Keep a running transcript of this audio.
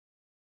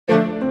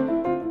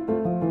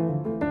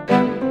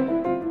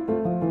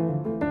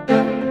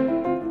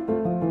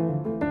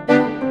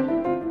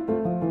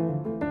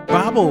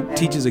Bible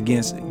teaches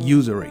against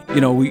usury.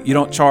 You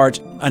don't charge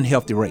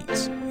unhealthy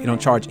rates. You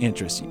don't charge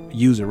interest,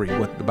 usury,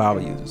 what the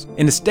Bible uses.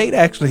 And the state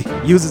actually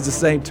uses the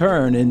same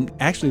term and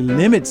actually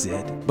limits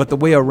it. But the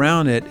way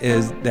around it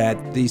is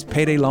that these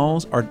payday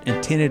loans are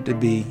intended to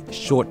be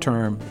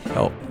short-term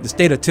help. The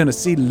state of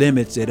Tennessee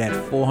limits it at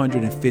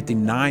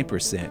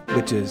 459%,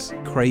 which is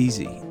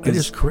crazy. It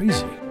is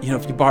crazy.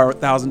 If you borrow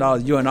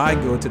 $1,000, you and I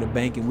go to the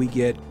bank and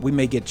we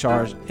may get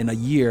charged in a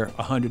year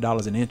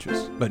 $100 in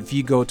interest. But if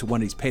you go to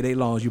one of these payday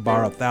loans, you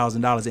borrow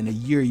 $1,000, in a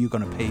year you're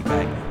going to pay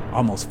back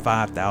almost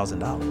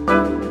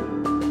 $5,000.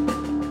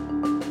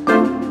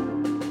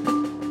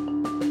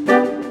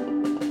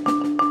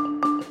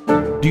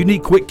 Do you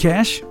need quick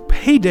cash?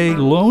 Payday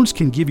loans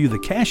can give you the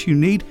cash you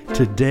need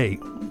today.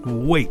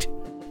 Wait.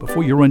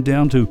 Before you run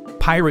down to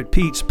Pirate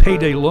Pete's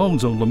Payday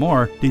Loans on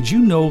Lamar, did you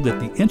know that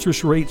the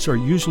interest rates are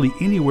usually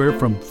anywhere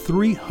from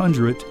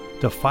 300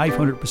 to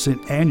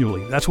 500%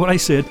 annually? That's what I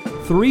said,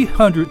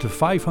 300 to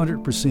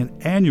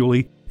 500%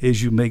 annually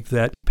as you make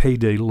that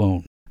payday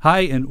loan.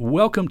 Hi, and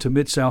welcome to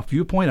Mid-South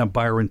Viewpoint. I'm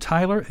Byron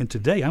Tyler, and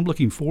today I'm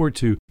looking forward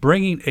to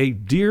bringing a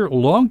dear,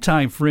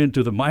 longtime friend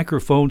to the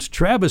microphones,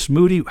 Travis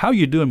Moody. How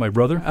you doing, my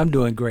brother? I'm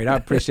doing great. I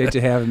appreciate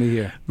you having me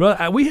here.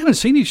 Well, we haven't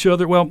seen each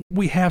other. Well,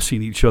 we have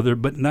seen each other,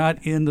 but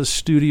not in the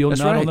studio, That's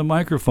not right. on the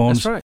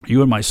microphones. That's right.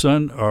 You and my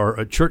son are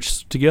at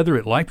church together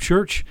at Life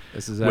Church,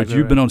 This is exactly which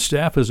you've right. been on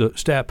staff as a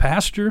staff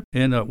pastor.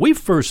 And we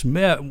first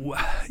met,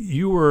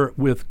 you were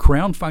with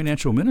Crown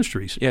Financial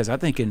Ministries. Yes, I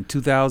think in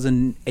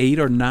 2008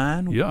 or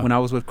 9 Yeah. when I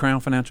was with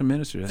Crown Financial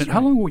Ministries. That's And how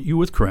long were you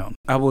with Crown?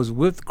 I was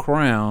with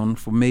Crown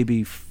for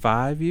maybe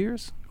 5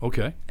 years.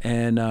 Okay.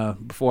 And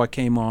before I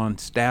came on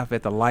staff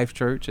at the Life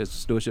Church as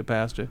stewardship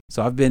pastor.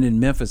 So I've been in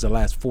Memphis the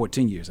last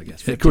 14 years, I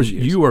guess. And of course,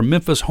 15 years. you are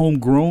Memphis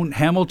homegrown,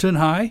 Hamilton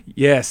High.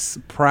 Yes,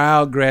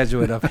 proud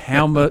graduate of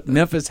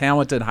Memphis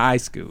Hamilton High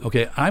School.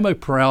 Okay, I'm a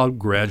proud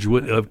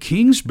graduate of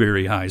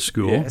Kingsbury High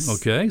School. Yes.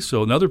 Okay,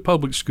 so another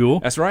public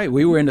school. That's right.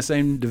 We were in the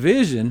same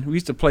division. We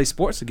used to play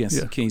sports against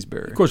Yeah.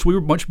 Kingsbury. Of course, we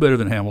were much better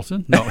than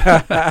Hamilton. No,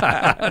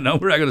 no,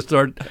 we're not going to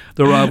start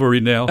the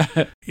rivalry now.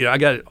 I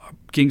got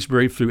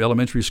Kingsbury through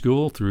elementary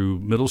school, through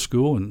middle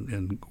school,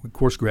 and of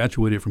course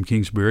graduated from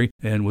Kingsbury,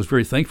 and was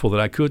very thankful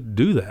that I could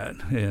do that.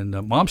 And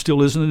Mom still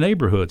lives in the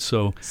neighborhood,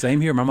 so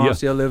Same here. My mom Yeah.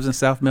 still lives in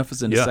South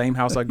Memphis in the Yeah. same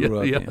house I grew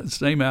up yeah, in.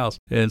 same house.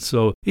 And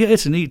so,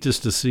 it's neat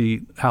just to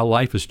see how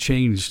life has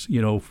changed,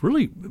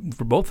 really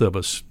for both of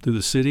us through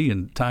the city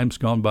and times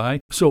gone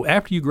by. So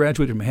after you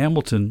graduated from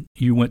Hamilton,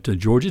 you went to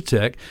Georgia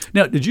Tech.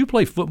 Now, did you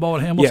play football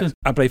at Hamilton? Yes,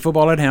 I played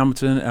football at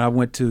Hamilton, and I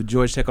went to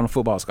Georgia Tech on a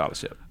football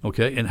scholarship.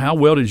 Okay, and how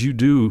well did you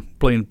do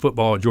playing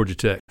football at Georgia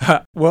Tech?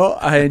 Well,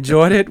 I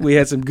enjoyed it. We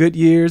had some good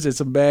years and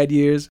some bad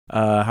years.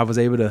 I was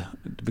able to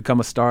become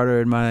a starter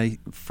in my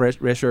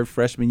redshirt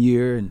freshman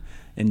year and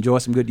enjoy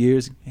some good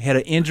years. Had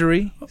an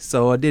injury,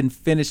 so I didn't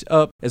finish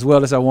up as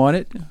well as I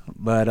wanted.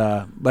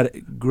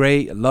 But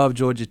great. Love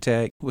Georgia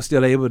Tech. Was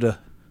still able to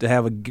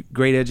have a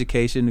great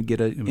education and get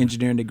an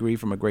engineering degree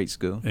from a great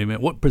school. Amen.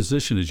 What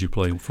position did you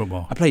play in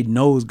football? I played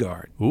nose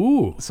guard.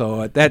 Ooh.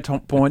 So at that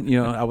point,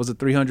 I was a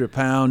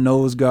 300-pound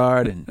nose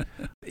guard and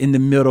in the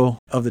middle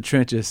of the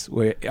trenches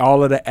where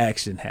all of the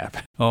action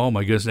happened. Oh,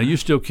 my goodness. Now, you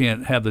still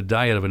can't have the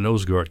diet of a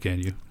nose guard, can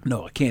you?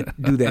 No, I can't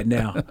do that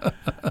now.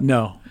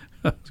 No.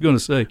 I was going to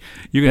say,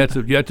 you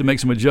have to make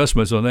some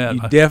adjustments on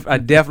that. I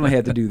definitely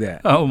had to do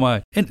that. Oh,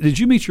 my. And did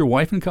you meet your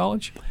wife in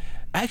college?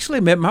 I actually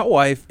met my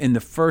wife in the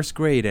first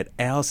grade at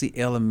Alsea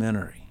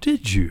Elementary.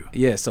 Did you?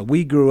 Yeah, so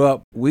we grew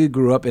up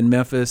in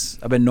Memphis.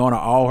 I've been knowing her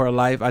all her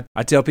life.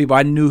 I tell people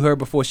I knew her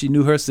before she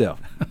knew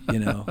herself,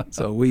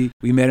 So we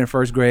met in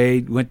first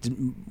grade.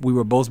 We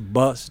were both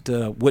bused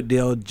to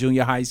Wooddale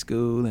Junior High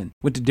School and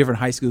went to different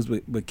high schools,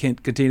 but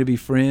continue to be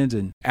friends.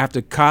 And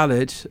after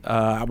college,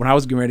 when I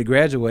was getting ready to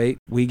graduate,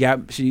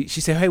 she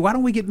said, "Hey, why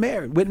don't we get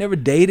married?" We never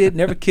dated,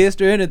 never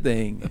kissed or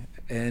anything.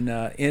 And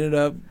ended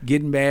up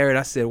getting married.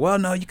 I said, well,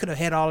 no, you could have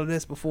had all of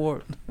this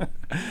before.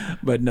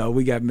 But no,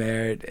 we got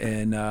married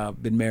and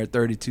been married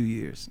 32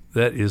 years.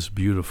 That is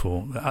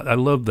beautiful. I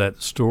love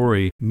that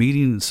story,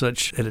 meeting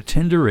such at a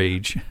tender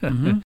age.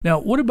 Mm-hmm. Now,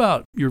 what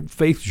about your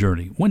faith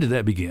journey? When did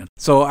that begin?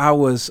 So I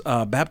was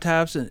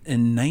baptized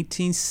in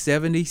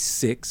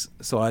 1976.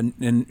 So I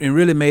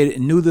really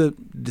knew the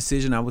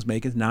decision I was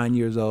making, 9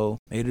 years old,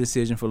 made a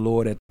decision for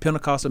Lord at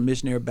Pentecostal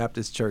Missionary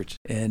Baptist Church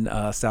in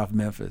South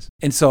Memphis.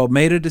 And so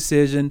made a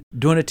decision.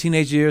 During the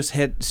teenage years,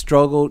 had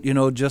struggled,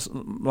 just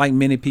like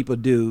many people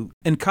do.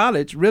 In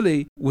college,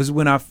 really, was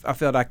when I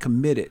felt I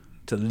committed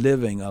to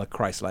living a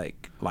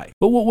Christ-like life.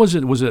 But what was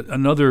it? Was it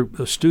another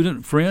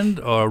student friend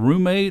or a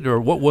roommate, or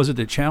what was it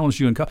that challenged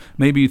you in college?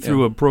 Maybe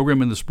through a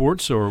program in the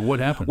sports, or what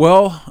happened?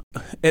 Well,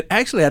 I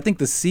think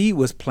the seed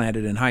was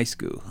planted in high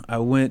school. I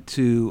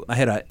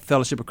had a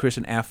Fellowship of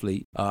Christian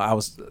Athlete. I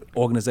was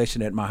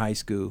organization at my high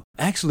school.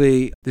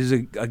 Actually, there's a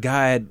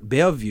guy at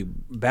Bellevue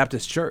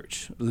Baptist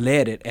Church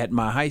led it at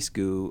my high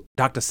school,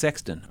 Dr.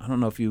 Sexton. I don't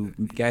know if you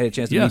got a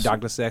chance to meet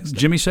Dr. Sexton.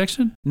 Jimmy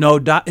Sexton? No,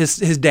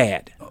 his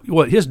dad.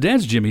 Well, his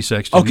dad's Jimmy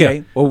Sexton. Okay.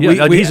 Yeah.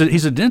 Well,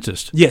 he's a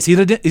dentist. Yes, he's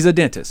a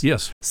dentist.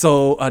 Yes.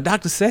 So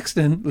Dr.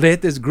 Sexton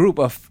led this group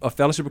of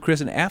Fellowship of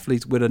Christian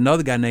Athletes with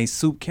another guy named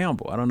Soup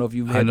Campbell. I don't know if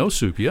you've I know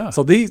Soup, yeah.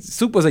 So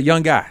Soup was a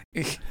young guy.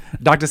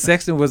 Dr.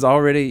 Sexton was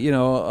already,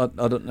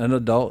 an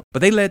adult.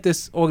 But they led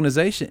this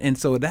organization, and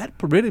so that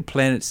really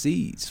planted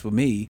seeds for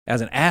me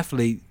as an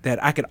athlete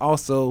that I could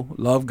also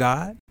love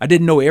God. I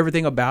didn't know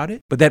everything about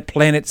it, but that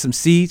planted some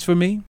seeds for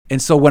me.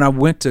 And so when I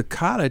went to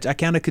college, I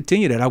kind of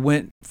continued it. I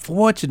went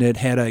fortunate,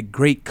 had a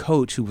great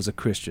coach who was a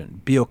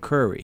Christian, Bill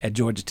Curry at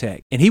Georgia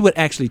Tech. And he would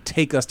actually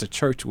take us to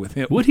church with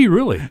him. Would he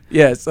really?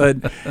 Yes. He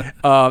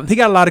got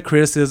a lot of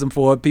criticism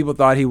for it. People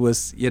thought he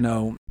was,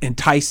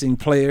 enticing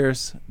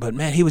players. But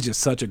man, he was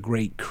just such a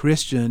great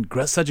Christian,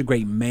 such a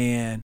great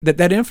man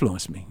that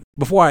influenced me.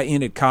 Before I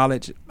ended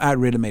college, I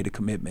really made a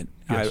commitment.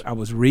 Yes. I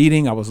was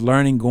reading, I was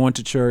learning, going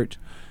to church,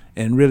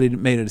 and really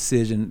made a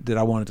decision that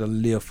I wanted to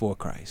live for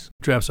Christ.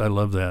 Travis, I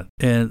love that.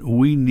 And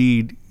we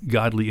need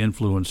godly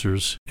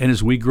influencers. And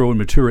as we grow and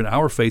mature in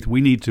our faith,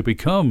 we need to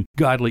become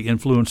godly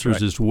influencers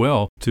right. as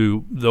well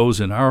to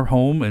those in our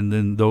home and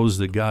then those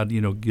that God,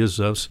 gives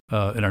us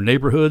in our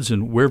neighborhoods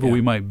and wherever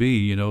we might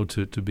be,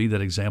 to be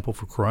that example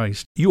for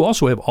Christ. You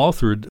also have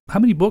authored how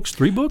many books?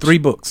 3 books? 3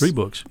 books. 3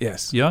 books.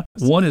 Yes. Yeah.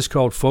 One is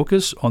called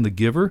Focus on the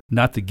Giver,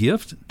 Not the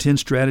Gift, 10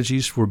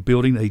 Strategies for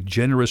Building a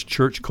Generous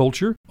Church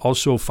Culture.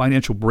 Also,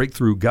 Financial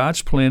Breakthrough,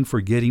 God's Plan for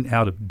Getting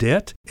Out of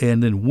Debt,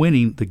 and then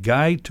Winning, the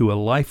Guide to a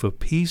Life of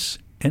Peace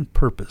and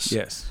Purpose.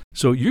 Yes.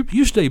 So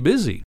you stay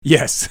busy.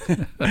 Yes.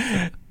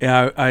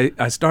 Yeah,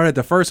 I started,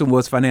 the first one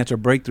was Financial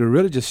Breakthrough,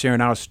 really just sharing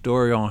our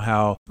story on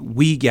how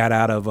we got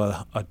out of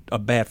a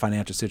bad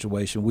financial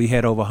situation. We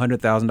had over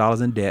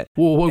 $100,000 in debt.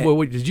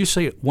 Wait, did you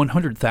say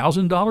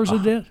 $100,000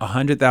 in debt?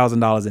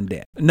 $100,000 in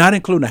debt, not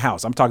including a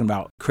house. I'm talking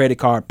about credit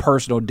card,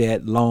 personal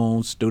debt,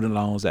 loans, student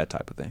loans, that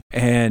type of thing.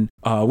 And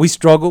we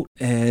struggled,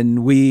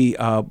 and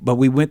but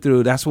we went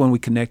through, that's when we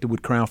connected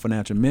with Crown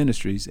Financial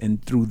Ministries,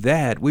 and through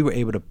that, we were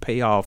able to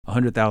pay off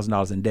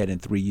 $100,000 in debt in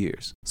 3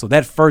 years. So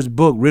that first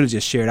book really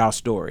just shared our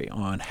story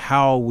on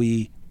how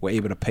we were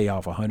able to pay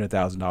off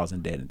 $100,000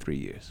 in debt in 3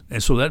 years.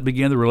 And so that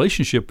began the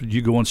relationship. Did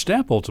you go on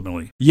staff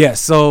ultimately? Yes.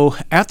 So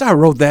after I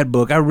wrote that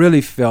book, I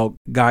really felt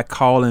God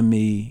calling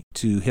me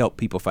to help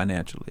people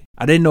financially.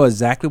 I didn't know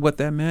exactly what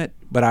that meant,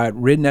 but I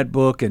had written that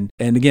book, and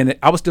again,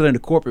 I was still in the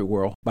corporate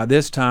world. By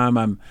this time,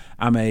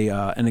 I'm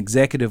an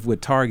executive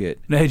with Target.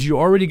 Now, had you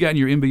already gotten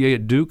your MBA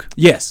at Duke?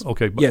 Yes.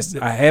 Okay. Yes,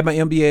 I had my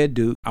MBA at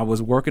Duke. I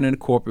was working in the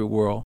corporate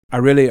world. I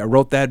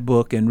wrote that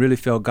book and really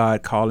felt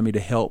God calling me to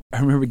help. I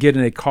remember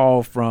getting a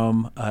call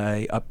from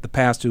the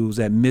pastor who was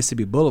at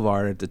Mississippi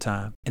Boulevard at the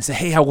time and said,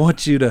 "Hey, I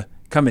want you to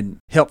come and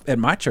help at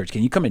my church.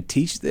 Can you come and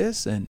teach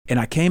this?" And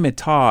I came and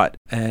taught.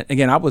 And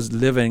again, I was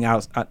living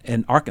out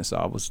in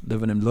Arkansas. I was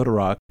living in Little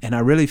Rock. And I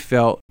really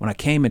felt when I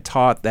came and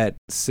taught that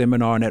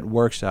seminar and that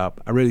workshop,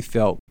 I really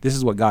felt this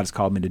is what God has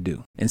called me to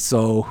do. And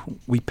so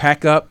we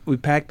packed up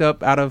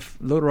out of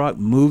Little Rock,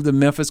 moved to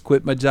Memphis,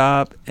 quit my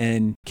job,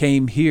 and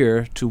came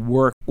here to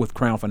work with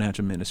Crown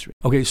Financial Ministry.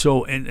 Okay,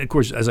 so, and of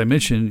course, as I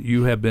mentioned,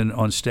 you have been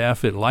on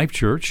staff at Life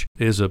Church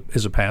as a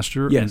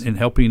pastor. Yes. and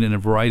helping in a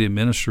variety of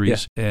ministries.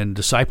 Yes. And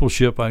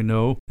discipleship, I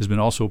know, has been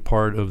also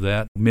part of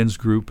that men's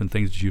group and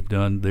things that you've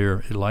done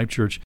there at Life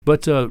Church.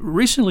 But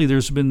recently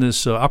there's been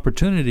this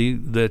opportunity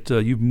that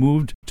you've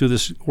moved to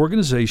this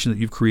organization that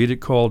you've created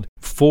called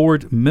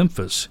Forward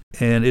Memphis.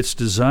 And it's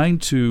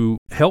designed to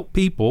help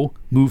people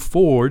move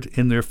forward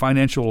in their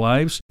financial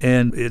lives.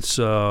 And it's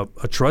a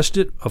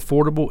trusted,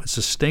 affordable, and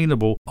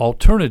sustainable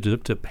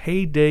alternative to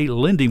payday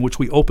lending, which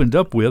we opened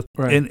up with.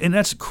 Right. And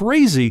that's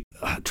crazy.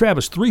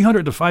 Travis,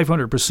 300 to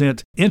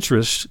 500%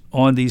 interest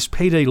on these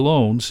payday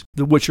loans,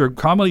 which are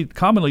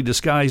commonly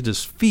disguised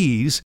as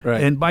fees.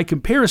 Right. And by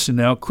comparison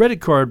now, credit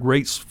card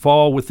rates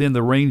fall within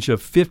the range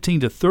of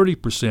 15 to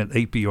 30%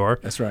 APR.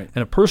 That's right.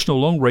 And personal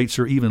loan rates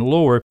are even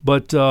lower.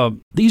 But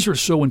these are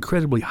so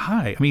incredibly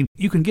high. I mean,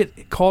 you can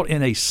get caught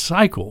in a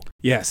cycle.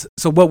 Yes.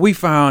 So what we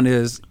found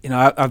is,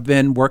 I've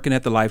been working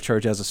at the Life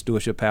Church as a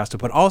stewardship pastor,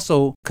 but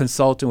also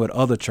consulting with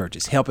other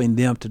churches, helping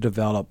them to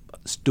develop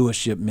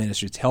stewardship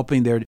ministries,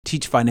 helping them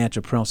teach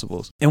financial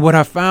principles. And what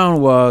I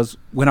found was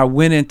when I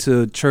went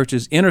into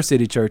churches, inner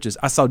city churches,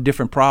 I saw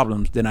different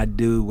problems than I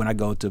do when I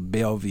go to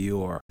Bellevue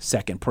or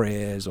Second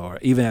Pres or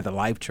even at the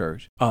Life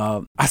Church.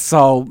 I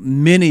saw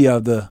many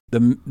of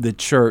the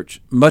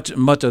church, much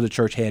of the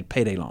church had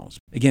payday loans.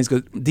 Again,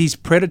 because these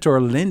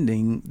predatory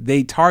lending,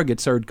 they target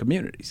certain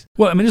communities.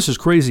 Well, I mean, this is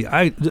crazy.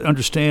 I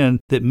understand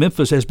that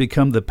Memphis has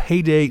become the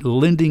payday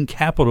lending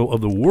capital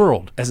of the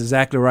world. That's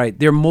exactly right.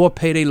 There are more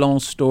payday loan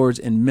stores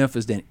in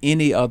Memphis than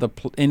any other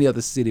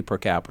city per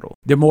capita.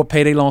 There are more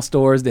payday loan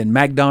stores than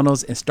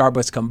McDonald's and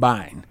Starbucks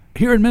combined.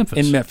 Here in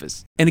Memphis. In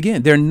Memphis. And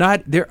again,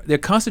 they're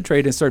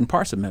concentrated in certain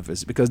parts of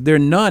Memphis because there are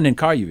none in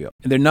Collierville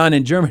and there are none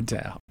in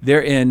Germantown.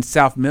 They're in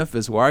South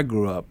Memphis where I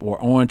grew up, or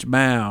Orange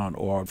Mound,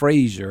 or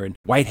Fraser, and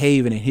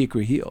Whitehaven and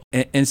Hickory Hill.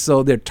 And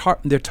so they're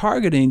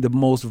targeting the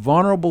most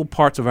vulnerable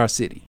parts of our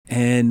city.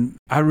 And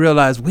I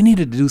realized we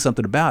needed to do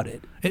something about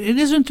it. And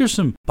isn't there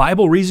some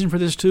Bible reason for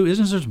this too?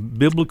 Isn't there some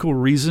biblical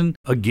reason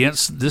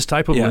against this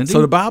type of lending?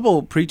 So the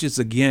Bible teaches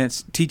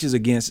against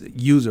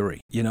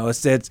usury. It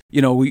says,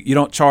 you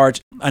don't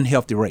charge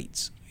unhealthy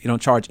rates. You don't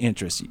charge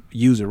interest,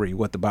 usury,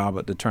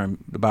 the term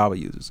the Bible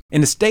uses.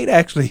 And the state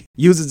actually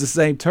uses the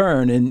same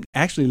term and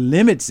actually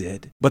limits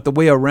it. But the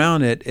way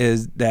around it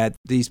is that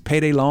these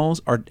payday loans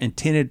are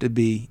intended to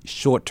be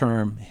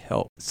short-term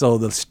help. So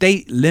the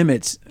state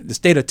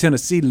of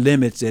Tennessee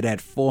limits it at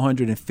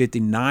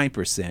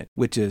 459%,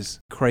 which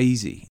is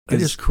crazy.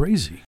 It is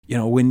crazy.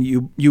 When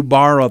you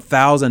borrow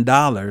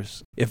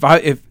 $1,000,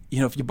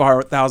 if you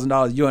borrow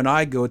 $1,000, you and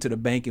I go to the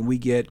bank and we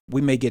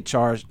may get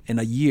charged in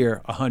a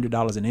year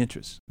 $100 in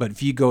interest. But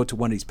if you go to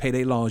one of these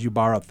payday loans, you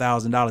borrow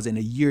 $1,000 in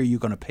a year, you're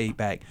going to pay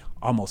back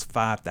almost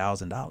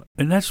 $5,000.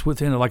 And that's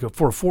within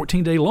for a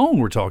 14-day loan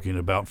we're talking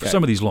about for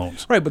some of these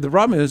loans. Right, but the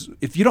problem is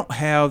if you don't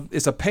have,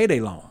 it's a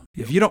payday loan.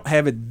 If you don't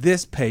have it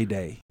this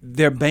payday,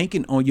 they're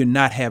banking on you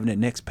not having it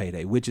next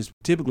payday, which is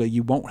typically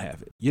you won't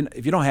have it.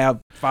 If you don't have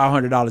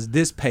 $500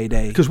 this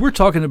payday. Because we're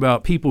talking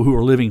about people who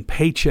are living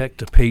paycheck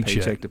to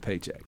paycheck. Paycheck to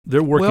paycheck.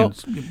 They're working. Well,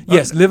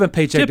 yes, living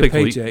paycheck to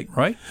paycheck.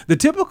 Right? The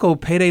typical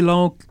payday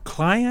loan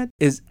client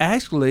is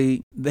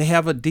actually, they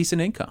have a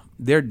decent income.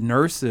 They're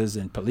nurses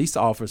and police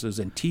officers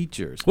and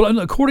teachers. Well, and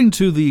according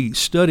to the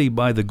study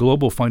by the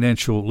Global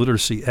Financial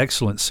Literacy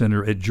Excellence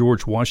Center at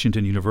George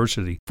Washington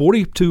University,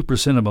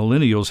 42% of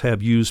millennials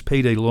have used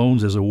payday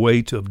loans as a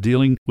way of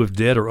dealing with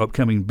debt or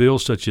upcoming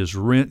bills such as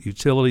rent,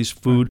 utilities,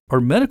 food,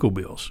 or medical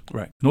bills.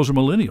 Right. And those are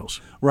millennials.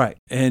 Right.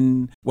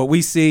 And what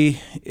we see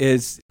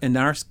is in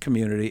our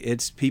community,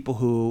 it's people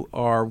who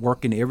are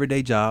working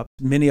everyday jobs.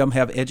 Many of them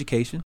have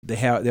education.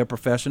 They're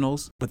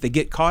professionals, but they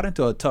get caught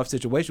into a tough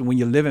situation when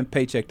you're living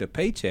paycheck to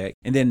paycheck,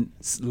 and then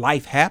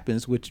life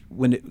happens, which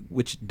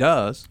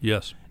does.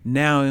 Yes.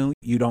 Now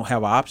you don't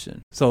have an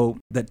option. So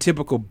that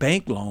typical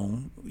bank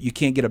loan, you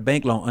can't get a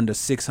bank loan under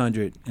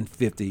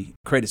 650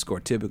 credit score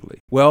typically.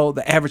 Well,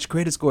 the average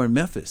credit score in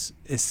Memphis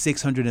is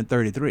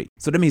 633.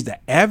 So that means the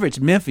average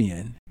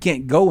Memphian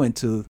can't go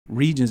into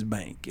Regions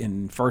Bank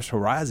and First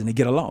Horizon and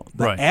get a loan.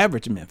 The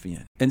average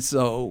Memphian. And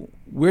so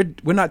we're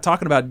not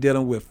talking about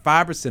dealing with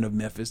 5% of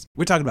Memphis.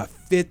 We're talking about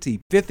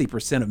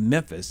 50% of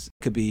Memphis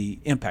could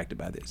be impacted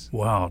by this.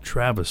 Wow,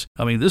 Travis.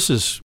 I mean, this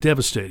is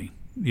devastating.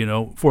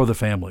 For the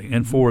family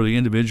and for the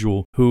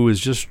individual who is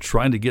just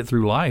trying to get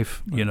through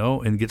life,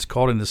 and gets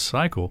caught in this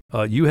cycle.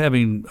 You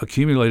having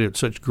accumulated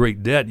such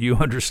great debt, you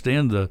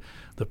understand the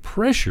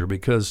pressure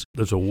because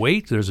there's a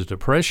weight, there's a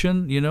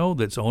depression,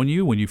 that's on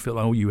you when you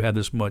feel, you have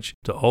this much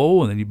to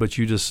owe, and then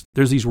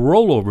there's these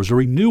rollovers or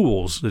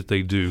renewals that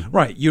they do.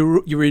 Right,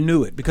 you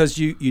renew it because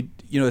you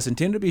it's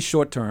intended to be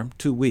short term,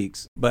 2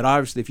 weeks, but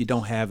obviously if you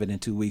don't have it in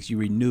 2 weeks, you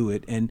renew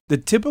it, and the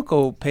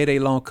typical payday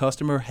loan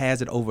customer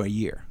has it over a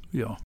year.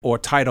 Yeah. Or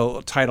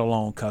title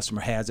loan customer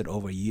has it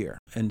over a year.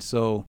 And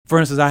so, for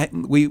instance,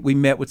 we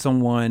met with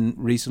someone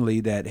recently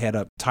that had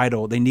a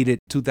title. They needed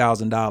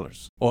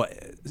 $2,000 or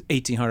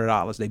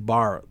 $1,800 they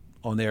borrowed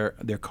on their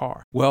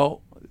car.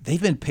 Well,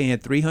 they've been paying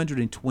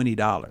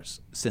 $320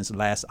 since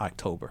last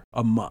October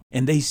a month,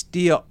 and they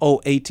still owe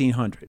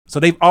 $1,800. So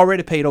they've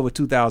already paid over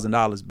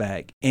 $2,000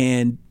 back,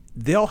 and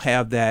they'll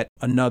have that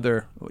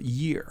another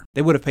year.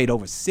 They would have paid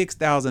over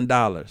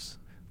 $6,000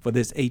 for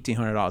this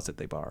 $1,800 that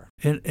they borrowed.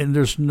 And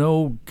there's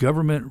no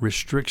government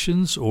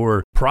restrictions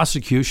or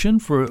prosecution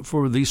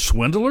for these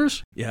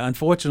swindlers? Yeah,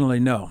 unfortunately,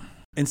 no.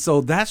 And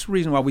so that's the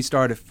reason why we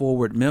started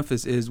Forward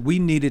Memphis is we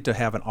needed to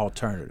have an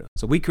alternative.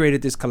 So we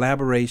created this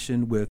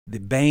collaboration with the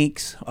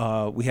banks.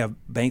 We have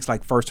banks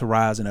like First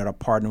Horizon that are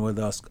partnering with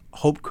us,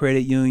 Hope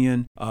Credit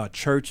Union,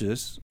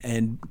 churches,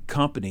 and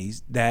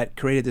companies that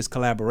created this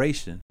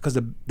collaboration. Because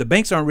the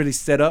banks aren't really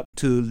set up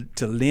to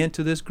lend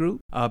to this group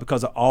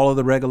because of all of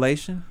the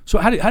regulation. So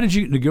how did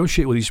you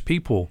negotiate with these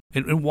people,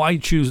 and why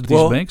choose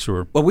these banks?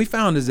 What we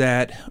found is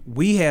that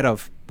we had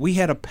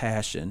a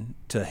passion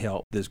to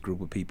help this group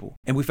of people.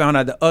 And we found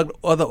out that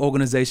other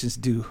organizations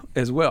do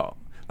as well.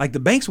 Like the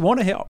banks want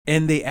to help,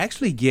 and they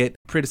actually get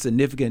pretty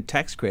significant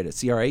tax credit,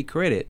 CRA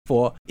credit,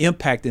 for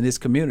impacting this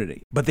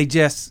community. But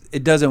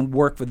it doesn't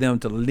work for them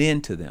to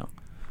lend to them.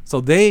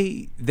 So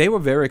they were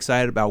very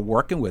excited about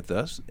working with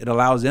us. It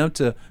allows them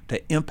to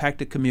impact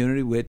the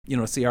community, with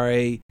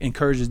CRA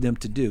encourages them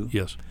to do.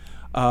 Yes.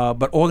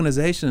 But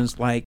organizations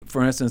like,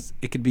 for instance,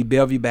 it could be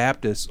Bellevue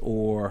Baptist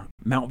or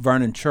Mount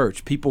Vernon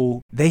Church.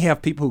 They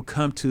have people who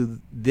come to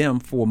them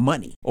for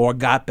money, or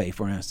Agape,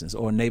 for instance,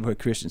 or Neighborhood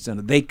Christian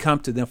Center. They come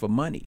to them for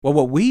money. Well,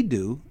 what we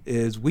do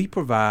is we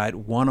provide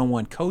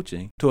one-on-one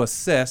coaching to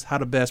assess how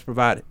to best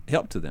provide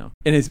help to them.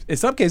 And in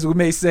some cases, we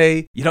may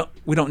say,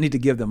 we don't need to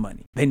give them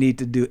money. They need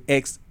to do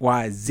X,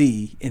 Y,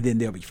 Z, and then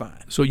they'll be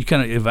fine. So you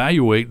kind of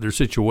evaluate their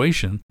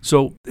situation.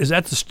 So is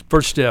that the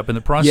first step in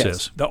the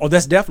process? Yes.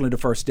 That's definitely the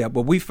first step.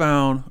 But we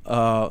found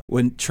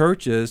when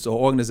churches or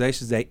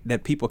organizations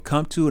that people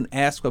come to and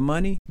ask for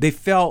money, they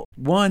felt,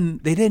 one,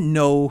 they didn't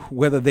know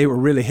whether they were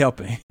really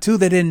helping. Two,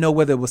 they didn't know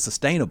whether it was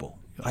sustainable.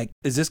 Like,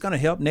 is this going to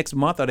help next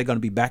month? Are they going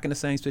to be back in the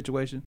same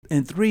situation?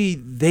 And 3,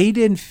 they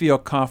didn't feel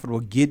comfortable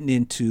getting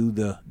into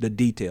the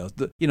details.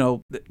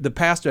 The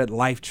pastor at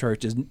Life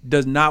Church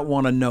does not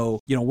want to know,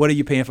 what are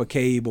you paying for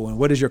cable and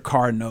what is your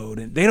car note?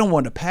 And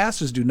the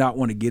pastors do not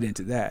want to get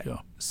into that. Yeah.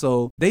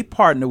 So they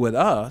partner with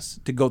us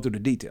to go through the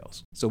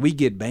details. So we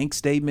get bank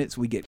statements,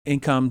 we get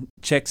income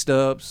check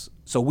stubs.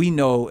 So we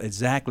know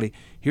exactly,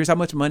 here's how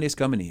much money is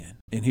coming in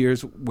and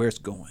here's where it's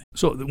going.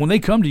 So when they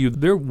come to you,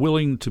 they're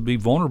willing to be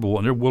vulnerable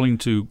and they're willing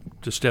to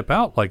step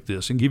out like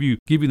this and give you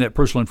that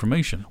personal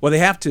information. Well, they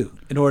have to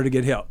in order to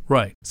get help.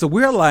 Right. So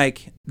we're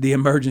like the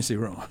emergency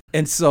room.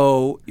 And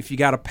so if you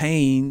got a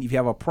pain, if you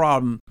have a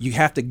problem, you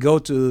have to go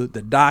to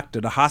the doctor,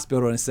 the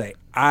hospital, and say,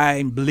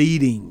 I'm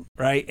bleeding,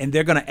 right? And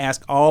they're going to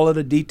ask all of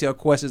the detailed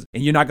questions,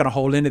 and you're not going to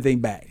hold anything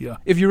back. Yeah.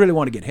 If you really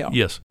want to get help.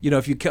 Yes.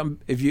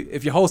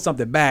 If you hold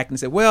something back and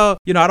say, well,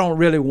 I don't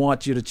really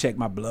want you to check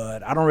my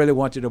blood. I don't really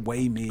want you to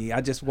weigh me. I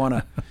just want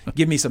to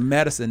give me some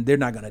medicine. They're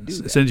not going to do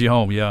that. Send you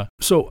home, yeah.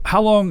 So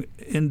how long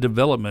in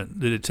development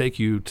did it take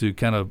you to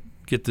kind of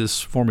get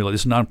this formula,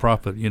 this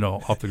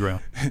nonprofit, off the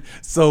ground?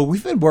 So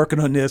we've been working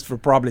on this for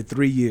probably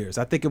 3 years.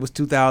 I think it was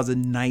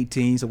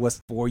 2019, so what's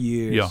 4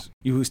 years? Yeah.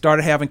 You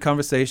started having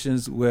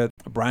conversations with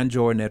Brian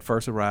Jordan at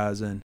First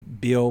Horizon,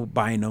 Bill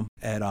Bynum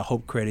at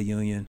Hope Credit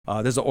Union.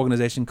 There's an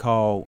organization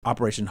called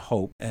Operation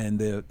Hope, and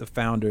the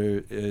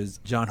founder is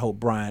John Hope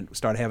Bryant. We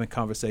started having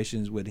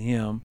conversations with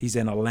him. He's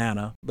in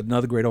Atlanta, but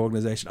another great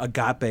organization,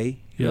 Agape,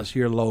 is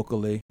here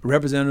locally.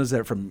 Representatives that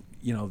are from,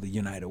 the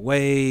United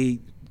Way,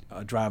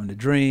 Driving the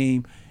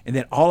Dream, and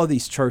then all of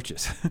these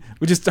churches.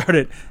 We just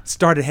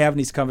started having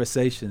these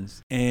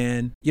conversations,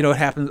 and it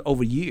happened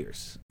over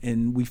years,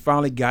 and we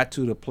finally got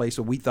to the place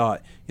where we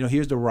thought,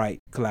 here's the right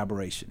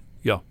collaboration.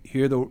 Yeah.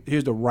 Here's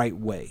the right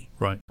way.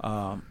 Right.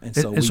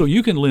 And so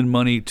you can lend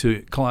money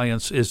to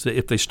clients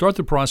if they start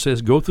the process,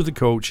 go through the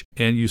coach,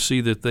 and you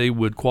see that they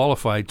would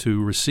qualify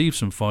to receive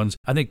some funds.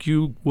 I think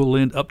you will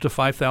lend up to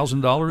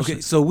 $5,000. Okay.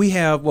 So we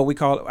have what we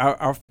call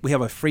we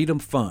have a freedom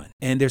fund,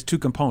 and there's 2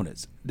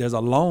 components. There's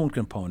a loan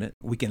component.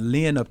 We can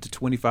lend up to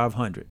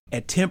 $2,500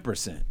 at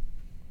 10%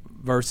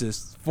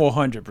 versus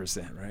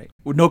 400%, right?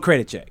 With no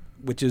credit check.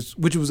 Which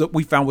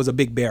we found was a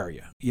big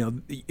barrier.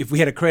 If we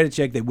had a credit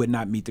check, they would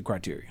not meet the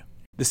criteria.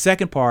 The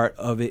second part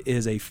of it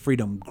is a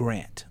freedom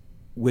grant,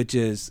 which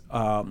is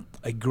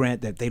a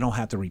grant that they don't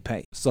have to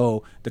repay.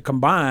 So to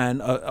combine,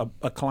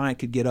 a client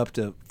could get up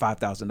to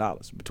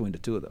 $5,000 between the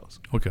 2 of those.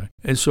 Okay.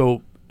 And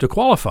so to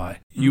qualify,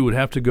 you would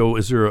have to go,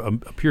 is there a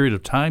period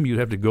of time you'd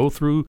have to go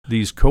through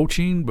these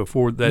coaching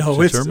before that's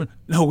determined?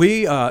 No,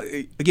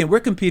 we're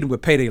competing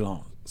with payday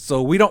loans.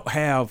 So we don't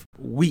have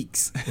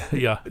weeks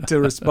to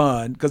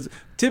respond because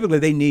typically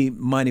they need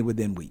money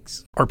within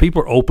weeks. Are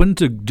people open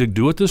to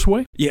do it this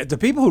way? Yeah, the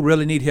people who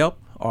really need help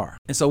are.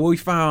 And so what we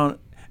found,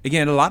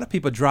 again, a lot of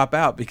people drop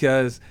out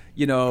because,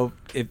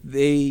 if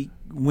they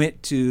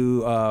went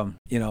to,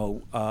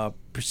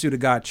 Pursuit of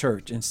God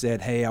Church and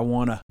said, hey, I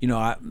want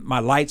to, my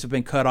lights have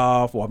been cut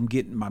off or I'm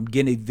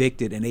getting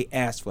evicted, and they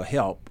asked for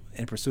help,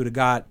 and Pursuit of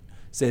God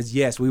says,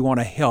 yes, we want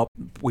to help.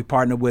 We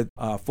partner with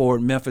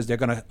Forward Memphis. They're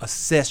going to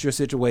assess your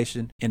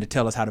situation and to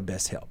tell us how to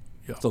best help.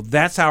 Yeah. So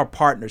that's our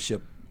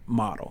partnership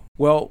model.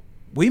 Well,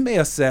 we may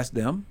assess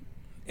them,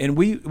 and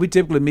we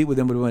typically meet with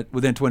them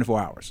within 24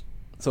 hours.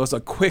 So it's a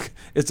quick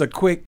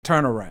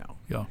turnaround.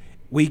 Yeah.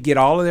 We get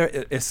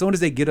as soon as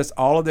they get us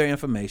all of their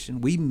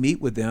information, we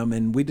meet with them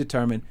and we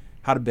determine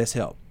how to best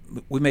help.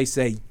 We may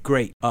say,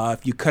 great,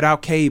 if you cut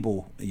out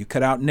cable, you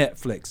cut out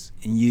Netflix,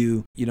 and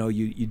you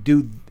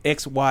do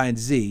X, Y, and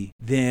Z,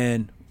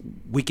 then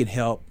we can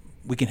help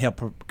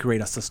create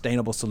a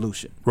sustainable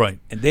solution. Right.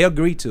 And they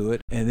agree to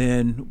it, and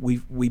then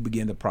we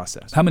begin the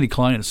process. How many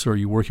clients are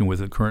you working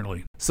with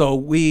currently? So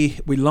we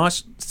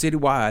launched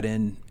citywide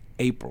in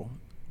April,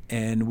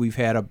 and we've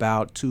had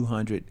about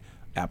 200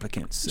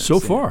 applicants. So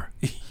far.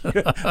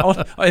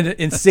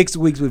 In 6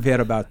 weeks, we've had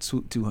about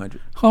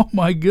 200. Oh,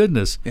 my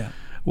goodness. Yeah.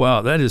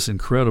 Wow, that is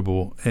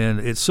incredible. And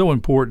it's so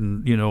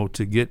important,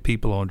 to get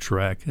people on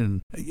track.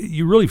 And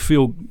you really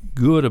feel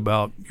good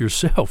about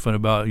yourself and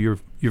about your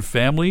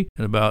family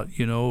and about,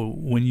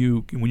 when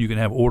you can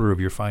have order of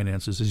your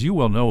finances. As you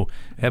well know,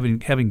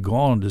 having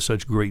gone to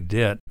such great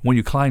debt, when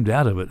you climbed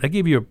out of it, that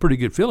gave you a pretty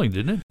good feeling,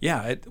 didn't it?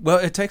 Yeah.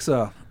 It takes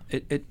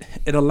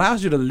it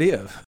allows you to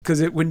live,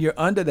 because when you're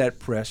under that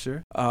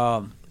pressure,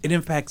 it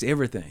impacts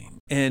everything.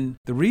 And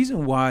the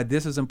reason why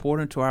this is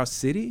important to our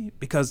city,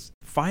 because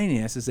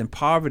finances and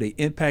poverty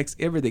impacts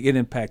everything. It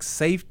impacts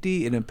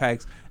safety. It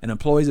impacts an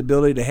employee's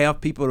ability to have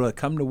people to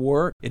come to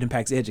work. It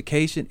impacts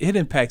education. It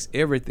impacts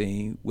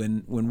everything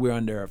when we're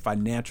under a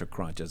financial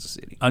crunch as a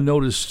city. I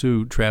noticed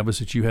too, Travis,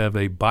 that you have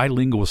a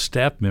bilingual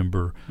staff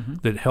member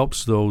that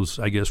helps those,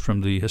 I guess,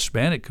 from the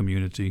Hispanic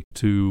community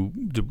to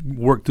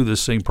work through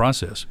this same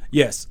process.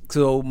 Yes.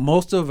 So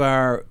most of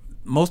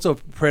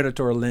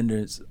predatory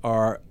lenders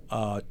are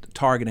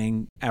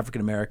targeting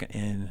African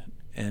American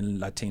and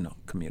Latino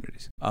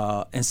communities,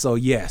 and so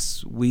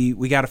yes,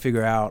 we got to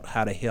figure out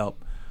how to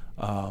help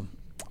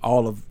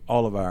all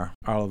of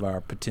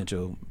our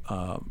potential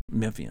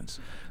Memphians.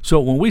 So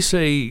when we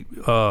say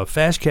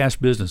fast cash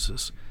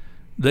businesses,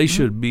 they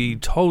should be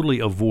totally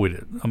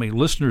avoided. I mean,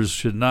 listeners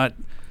should not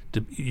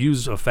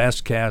use a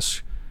fast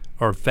cash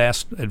or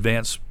fast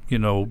advance,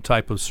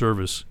 type of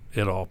service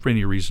at all for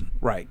any reason.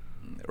 Right.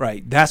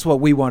 That's what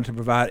we want to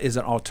provide is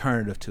an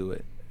alternative to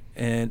it.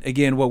 And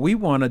again, what we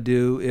want to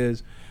do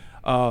is,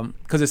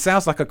 because it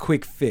sounds like a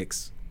quick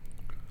fix,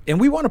 and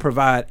we want to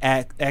provide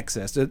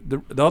access.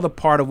 The other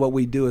part of what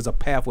we do is a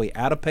pathway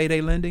out of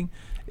payday lending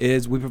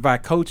is we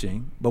provide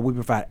coaching, but we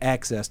provide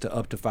access to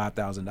up to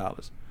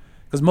 $5,000.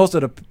 Because most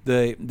of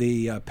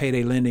the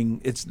payday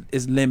lending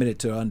is limited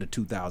to under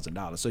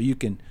 $2,000, so you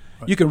can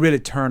really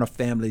turn a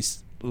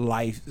family's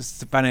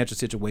financial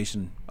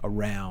situation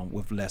around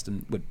with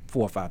 $4,000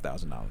 or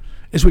 $5,000.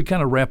 As we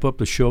kind of wrap up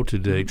the show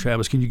today,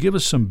 Travis, can you give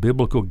us some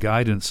biblical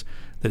guidance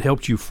that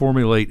helped you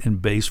formulate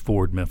and base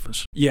Forward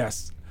Memphis?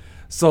 Yes.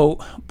 So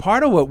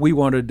part of what we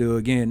want to do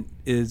again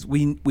is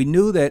we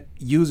knew that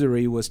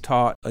usury was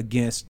taught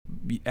against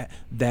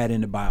that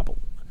in the Bible.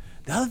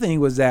 The other thing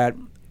was that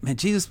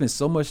Jesus spent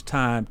so much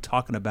time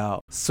talking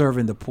about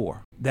serving the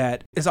poor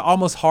that it's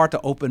almost hard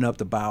to open up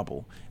the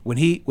Bible. When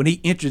he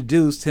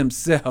introduced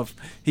himself,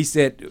 he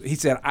said,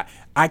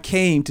 I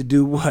came to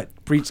do what?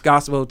 Preach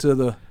gospel to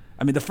the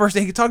first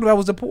thing he talked about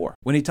was the poor.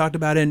 When he talked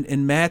about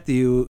in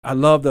Matthew, I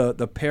love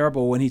the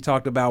parable when he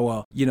talked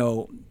about,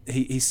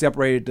 he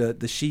separated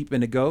the sheep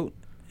and the goat.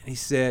 And he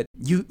said,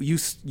 you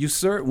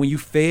served when you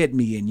fed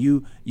me and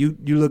you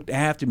looked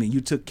after me,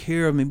 you took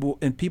care of me.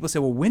 And people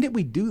said, well, when did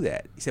we do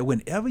that? He said,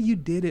 whenever you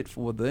did it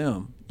for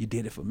them, you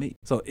did it for me.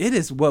 So it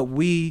is what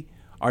we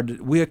are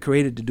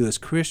created to do as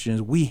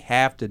Christians. We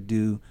have to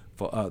do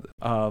for others.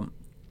 I'm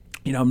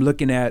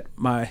looking at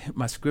my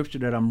scripture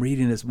that I'm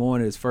reading this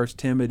morning is 1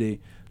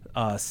 Timothy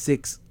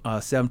 6,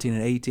 17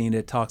 and 18.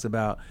 It talks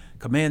about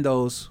command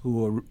those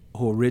who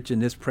are rich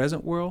in this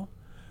present world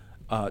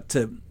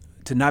to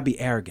not be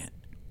arrogant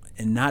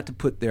and not to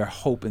put their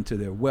hope into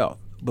their wealth,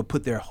 but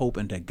put their hope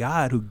into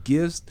God who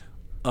gives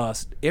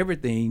us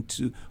everything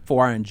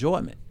for our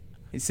enjoyment.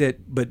 He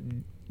said, but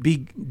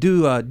do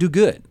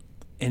good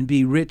and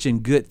be rich in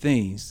good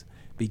things,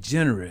 be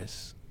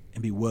generous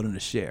and be willing to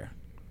share.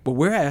 But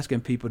we're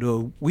asking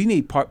people we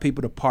need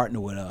people to partner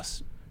with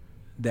us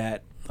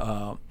that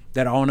are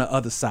on the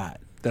other side,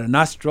 that are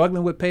not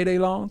struggling with payday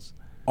loans,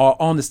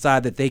 or on the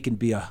side that they can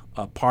be a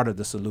part of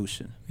the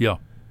solution. Yeah.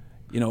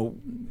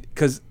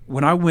 Because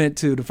when I went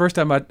to the first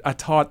time I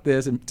taught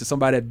this to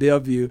somebody at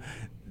Bellevue,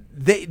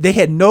 they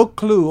had no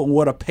clue on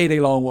what a payday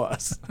loan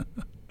was,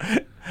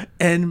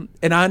 and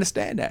I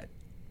understand that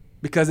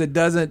because it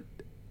doesn't,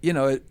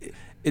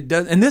 it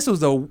does. And this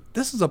was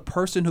a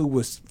person who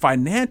was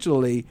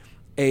financially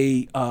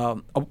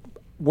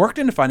worked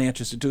in the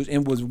financial institution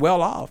and was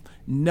well off.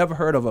 Never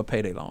heard of a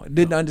payday loan.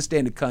 Didn't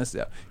understand the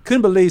concept.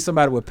 Couldn't believe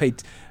somebody would pay.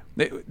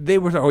 They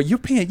were, you're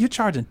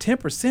charging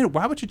 10%.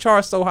 Why would you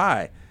charge so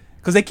high?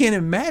 Because they can't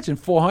imagine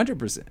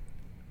 400%.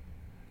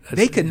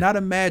 They could not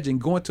imagine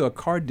going to a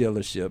car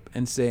dealership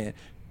and saying,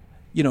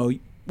 we're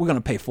going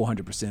to pay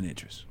 400%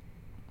 interest.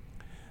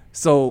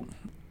 So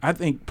I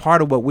think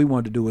part of what we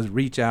wanted to do was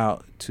reach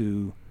out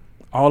to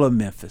all of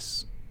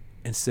Memphis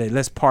and say,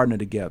 let's partner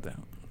together.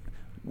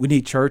 We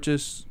need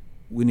churches.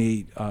 We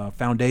need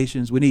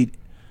foundations. We need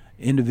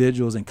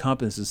individuals and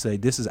companies to say,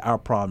 this is our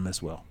problem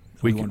as well.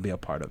 We want to be a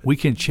part of it. We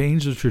can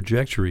change the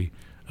trajectory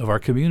of our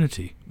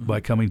community by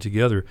coming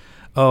together.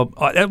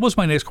 That was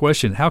my next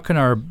question. How can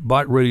our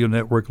Bot Radio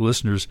Network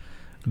listeners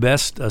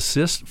best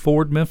assist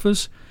Forward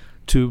Memphis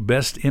to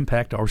best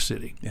impact our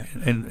city? Yeah.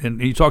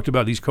 And you talked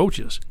about these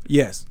coaches.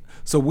 Yes.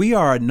 So we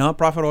are a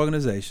nonprofit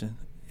organization,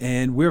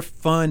 and we're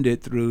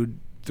funded through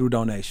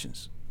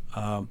donations.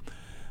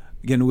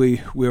 Again,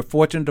 we're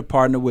fortunate to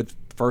partner with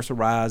First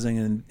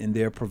Horizon, and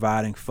they're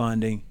providing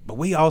funding. But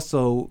we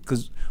also,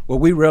 because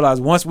what we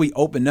realized once we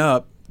open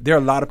up, there are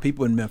a lot of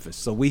people in Memphis,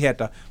 so we had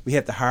to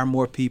hire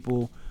more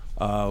people.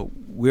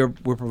 We're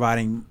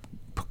providing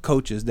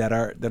coaches that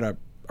are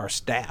our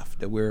staff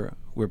that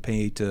we're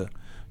paid to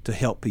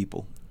help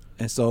people,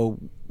 and so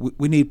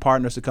we need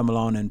partners to come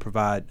along and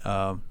provide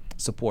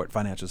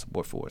financial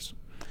support for us.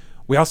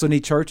 We also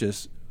need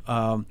churches,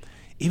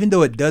 even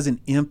though it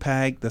doesn't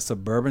impact the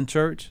suburban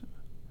church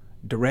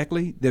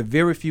directly. There are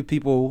very few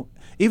people,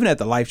 even at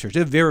the Life Church.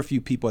 There are very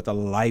few people at the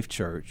Life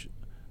Church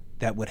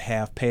that would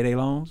have payday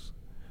loans.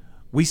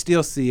 We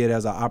still see it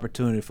as an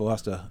opportunity for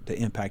us to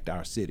impact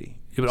our city.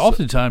 Yeah, but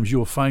oftentimes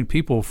you'll find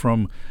people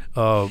from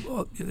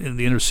in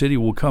the inner city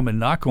will come and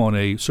knock on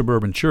a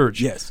suburban church,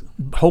 yes,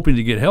 hoping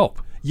to get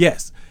help.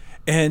 Yes,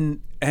 and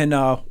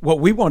what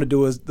we want to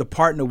do is to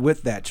partner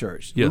with that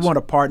church. Yes. We want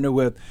to partner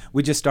with.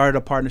 We just started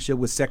a partnership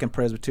with Second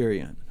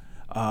Presbyterian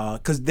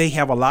because they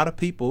have a lot of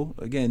people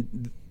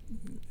again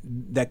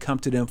that come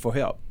to them for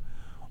help.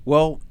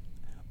 Well,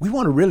 we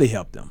want to really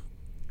help them.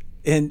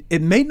 And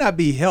it may not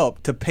be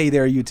help to pay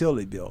their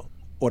utility bill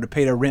or to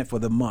pay their rent for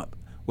the month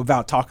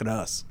without talking to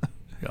us.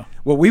 Yeah.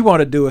 What we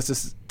want to do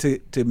is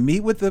to meet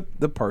with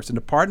the person,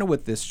 to partner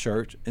with this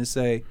church and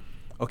say,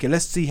 okay,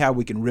 let's see how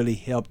we can really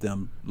help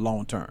them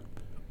long term.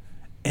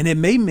 And it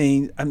may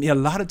mean, a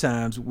lot of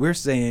times we're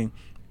saying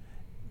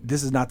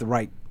this is not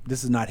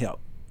help.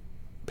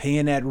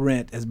 Paying that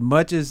rent, as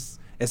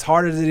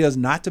hard as it is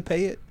not to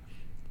pay it,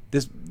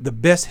 the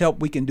best help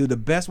we can do, the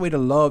best way to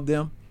love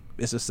them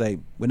is to say,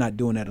 we're not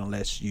doing that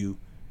unless you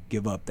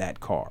give up that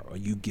car or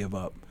you give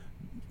up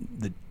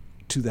the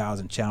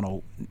 2,000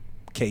 channel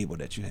cable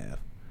that you have.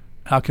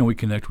 How can we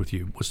connect with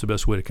you? What's the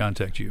best way to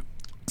contact you?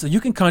 So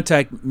you can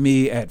contact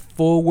me at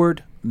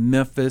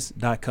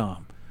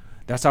forwardmemphis.com.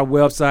 That's our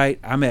website.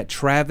 I'm at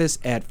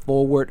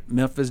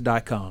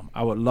travis@forwardmemphis.com.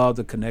 I would love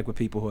to connect with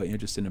people who are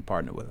interested in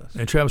partnering with us.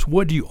 And Travis,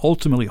 what do you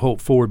ultimately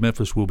hope Forward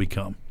Memphis will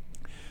become?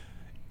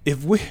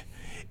 If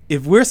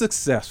we're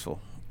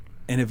successful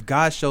and if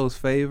God shows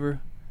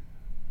favor,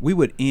 we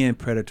would end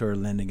predatory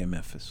lending in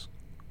Memphis.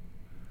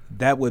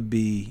 That would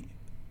be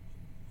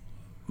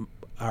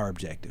our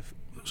objective.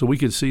 So we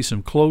could see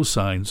some close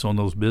signs on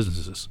those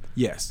businesses.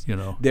 Yes.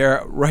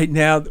 They're right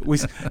now,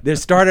 they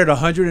started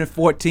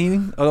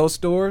 114 of those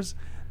stores.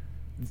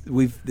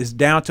 It's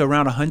down to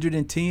around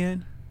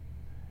 110.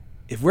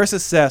 If we're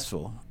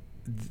successful,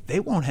 they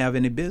won't have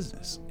any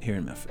business here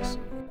in Memphis.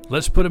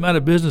 Let's put them out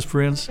of business,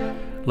 friends.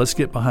 Let's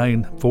get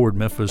behind Forward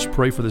Memphis.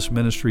 Pray for this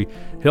ministry.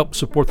 Help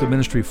support the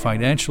ministry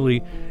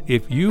financially.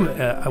 If you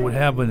would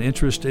have an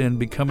interest in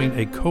becoming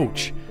a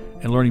coach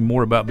and learning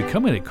more about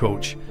becoming a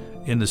coach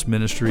in this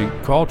ministry,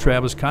 call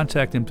Travis,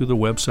 contact him through the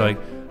website,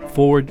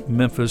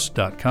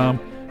 forwardmemphis.com,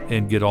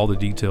 and get all the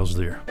details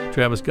there.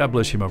 Travis, God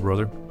bless you, my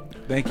brother.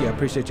 Thank you. I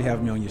appreciate you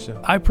having me on your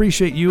show. I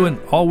appreciate you and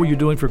all what you're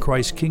doing for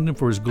Christ's kingdom,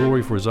 for his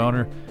glory, for his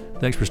honor.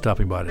 Thanks for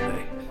stopping by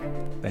today.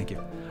 Thank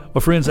you. Well,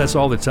 friends, that's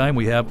all the time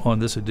we have on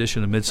this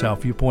edition of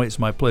Mid-South Viewpoint. It's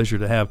my pleasure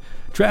to have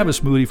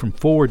Travis Moody from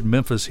Forward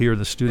Memphis here in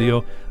the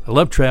studio. I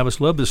love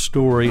Travis, love this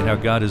story and how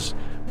God is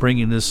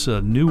bringing this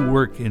new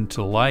work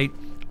into light,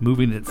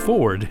 moving it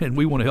forward, and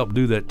we want to help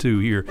do that too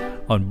here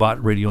on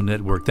Bot Radio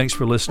Network. Thanks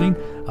for listening.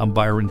 I'm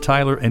Byron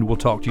Tyler, and we'll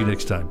talk to you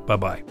next time.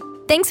 Bye-bye.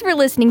 Thanks for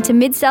listening to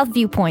Mid-South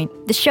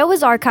Viewpoint. The show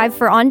is archived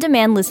for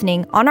on-demand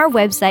listening on our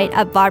website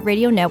at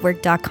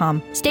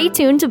botradionetwork.com. Stay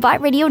tuned to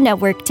Bot Radio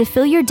Network to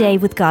fill your day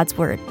with God's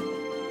Word.